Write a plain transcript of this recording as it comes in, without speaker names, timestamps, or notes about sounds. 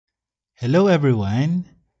Hello everyone!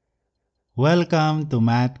 Welcome to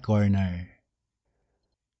Math Corner.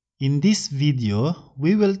 In this video,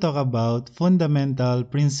 we will talk about fundamental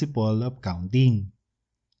principle of counting.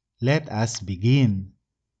 Let us begin.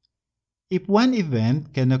 If one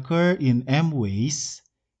event can occur in m ways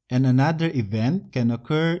and another event can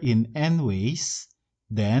occur in n ways,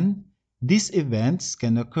 then these events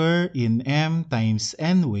can occur in m times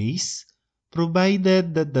n ways,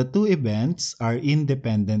 provided that the two events are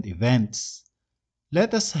independent events.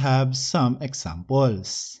 Let us have some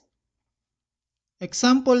examples.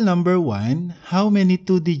 Example number 1, how many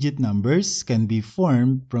two-digit numbers can be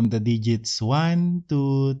formed from the digits 1,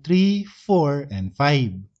 2, 3, 4, and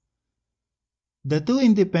 5? The two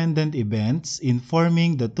independent events in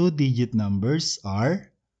forming the two-digit numbers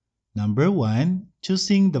are number 1,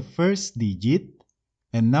 choosing the first digit,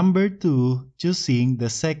 and number 2, choosing the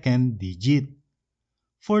second digit.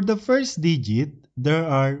 For the first digit, there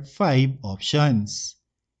are 5 options.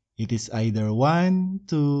 It is either 1,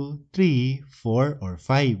 2, 3, 4, or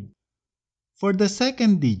 5. For the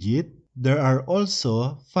second digit, there are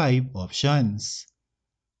also 5 options.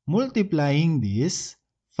 Multiplying this,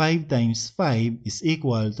 5 times 5 is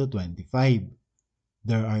equal to 25.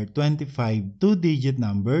 There are 25 two-digit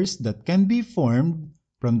numbers that can be formed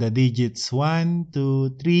from the digits 1, 2,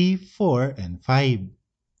 3, 4, and 5.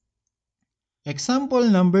 Example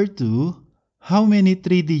number 2, how many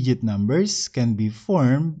three-digit numbers can be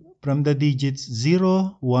formed from the digits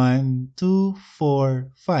 0, 1, 2,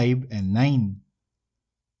 4, 5, and 9?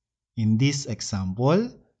 In this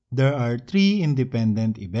example, there are 3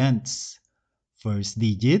 independent events: first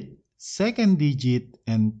digit, second digit,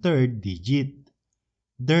 and third digit.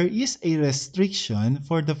 There is a restriction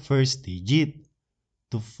for the first digit.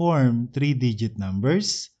 To form 3-digit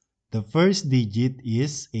numbers, the first digit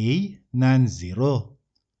is a non-zero.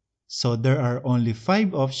 So there are only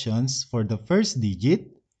 5 options for the first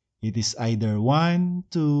digit. It is either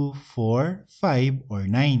 1, 2, 4, 5, or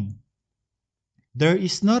 9. There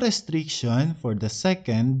is no restriction for the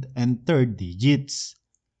second and third digits.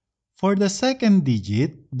 For the second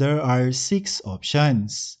digit, there are 6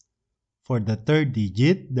 options. For the third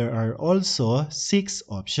digit, there are also 6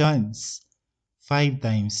 options. 5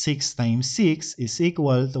 times 6 times 6 is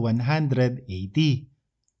equal to 180.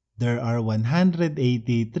 There are 180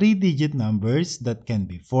 three-digit numbers that can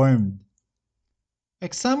be formed.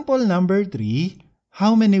 Example number 3,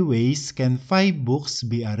 how many ways can 5 books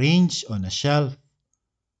be arranged on a shelf?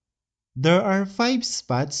 There are 5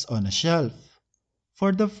 spots on a shelf.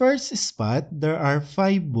 For the first spot, there are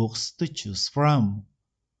 5 books to choose from.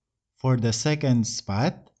 For the second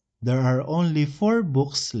spot, there are only 4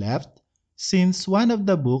 books left since one of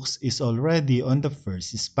the books is already on the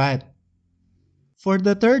first spot. For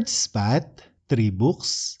the third spot, 3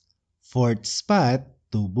 books. Fourth spot,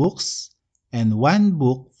 2 books. And 1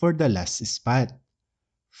 book for the last spot.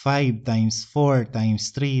 5 times 4 times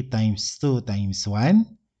 3 times 2 times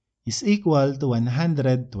 1 is equal to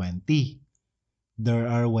 120. There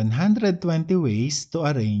are 120 ways to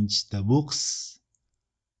arrange the books.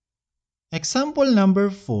 Example number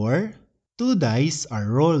 4, 2 dice are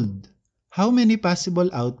rolled. How many possible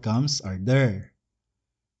outcomes are there?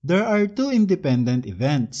 There are 2 independent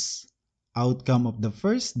events, outcome of the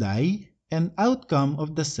first die and outcome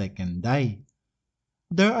of the second die.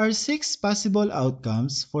 There are 6 possible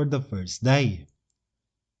outcomes for the first die.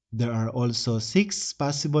 There are also 6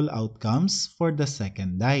 possible outcomes for the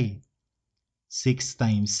second die. 6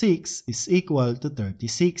 times 6 is equal to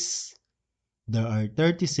 36. There are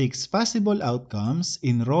 36 possible outcomes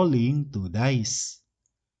in rolling 2 dice.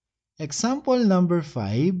 Example number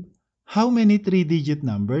 5, how many 3-digit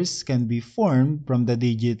numbers can be formed from the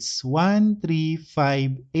digits 1, 3,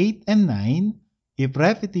 5, 8, and 9 if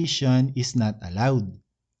repetition is not allowed?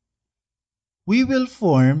 We will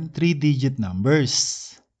form 3-digit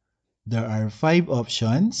numbers. There are 5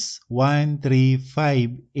 options, 1, 3, 5,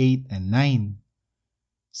 8, and 9.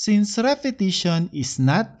 Since repetition is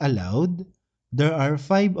not allowed, there are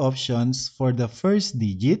 5 options for the first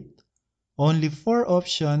digit, only 4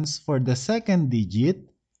 options for the second digit,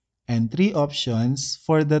 and 3 options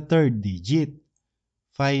for the third digit.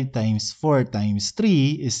 5 times 4 times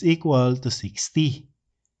 3 is equal to 60.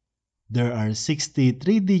 There are 60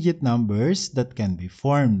 three-digit numbers that can be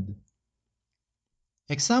formed.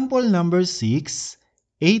 Example number 6,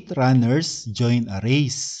 8 runners join a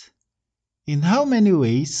race. In how many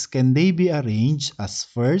ways can they be arranged as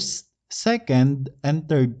first, second, and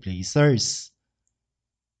third placers?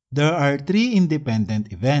 There are 3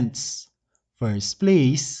 independent events: first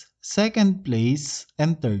place, second place,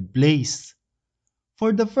 and third place.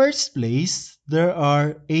 For the first place, there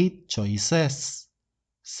are 8 choices.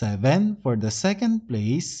 7 for the second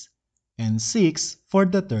place, and 6 for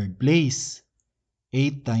the third place.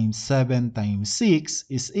 8 times 7 times 6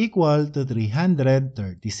 is equal to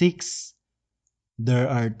 336. There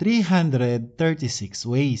are 336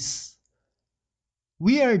 ways.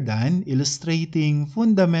 We are done illustrating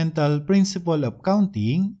fundamental principle of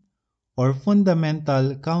counting or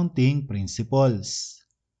fundamental counting principles.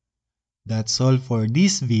 That's all for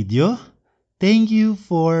this video. Thank you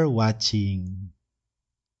for watching.